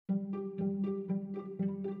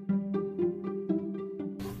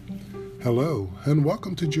Hello, and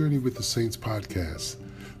welcome to Journey with the Saints podcast.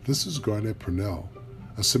 This is Garnett Purnell,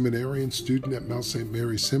 a seminarian student at Mount St.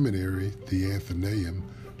 Mary Seminary, the Athenaeum,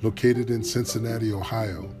 located in Cincinnati,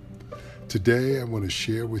 Ohio. Today, I want to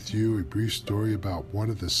share with you a brief story about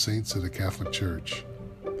one of the saints of the Catholic Church.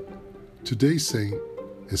 Today's saint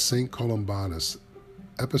is Saint Columbanus,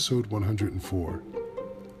 episode 104.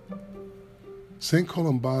 Saint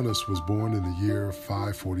Columbanus was born in the year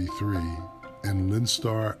 543 in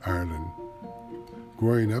Leinster, Ireland.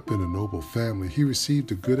 Growing up in a noble family, he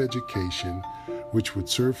received a good education which would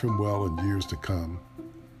serve him well in years to come.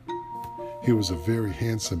 He was a very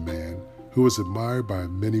handsome man who was admired by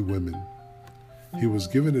many women. He was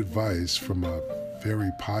given advice from a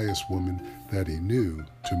very pious woman that he knew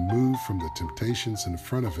to move from the temptations in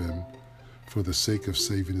front of him for the sake of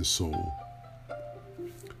saving his soul.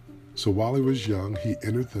 So while he was young, he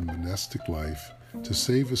entered the monastic life to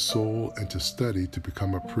save his soul and to study to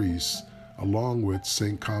become a priest along with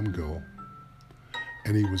St. Comgall,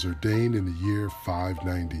 and he was ordained in the year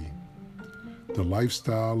 590. The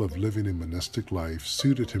lifestyle of living a monastic life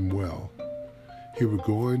suited him well. He would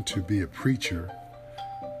go on to be a preacher,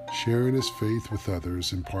 sharing his faith with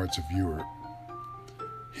others in parts of Europe.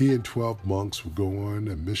 He and 12 monks would go on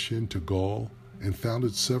a mission to Gaul and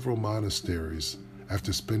founded several monasteries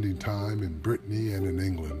after spending time in Brittany and in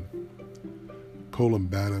England.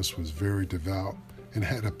 Columbanus was very devout and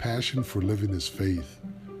had a passion for living his faith.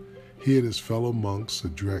 He and his fellow monks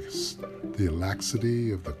addressed the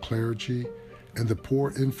laxity of the clergy and the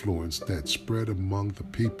poor influence that spread among the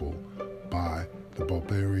people by the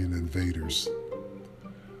barbarian invaders.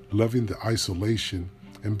 Loving the isolation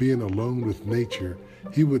and being alone with nature,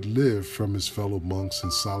 he would live from his fellow monks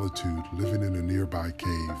in solitude, living in a nearby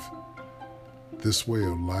cave. This way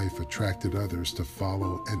of life attracted others to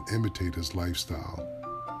follow and imitate his lifestyle.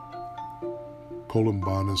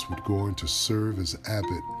 Columbanus would go on to serve as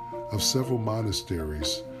abbot of several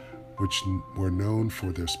monasteries, which were known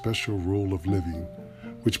for their special rule of living,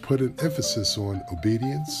 which put an emphasis on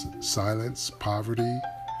obedience, silence, poverty,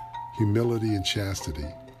 humility, and chastity.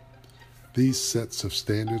 These sets of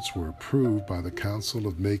standards were approved by the Council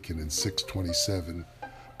of Macon in 627,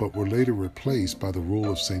 but were later replaced by the rule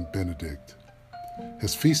of St. Benedict.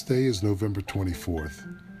 His feast day is November 24th.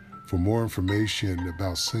 For more information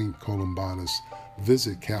about St. Columbanus,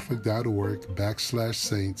 visit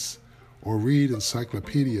catholic.org/saints or read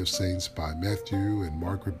Encyclopedia of Saints by Matthew and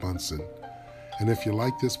Margaret Bunson. And if you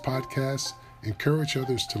like this podcast, encourage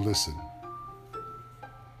others to listen.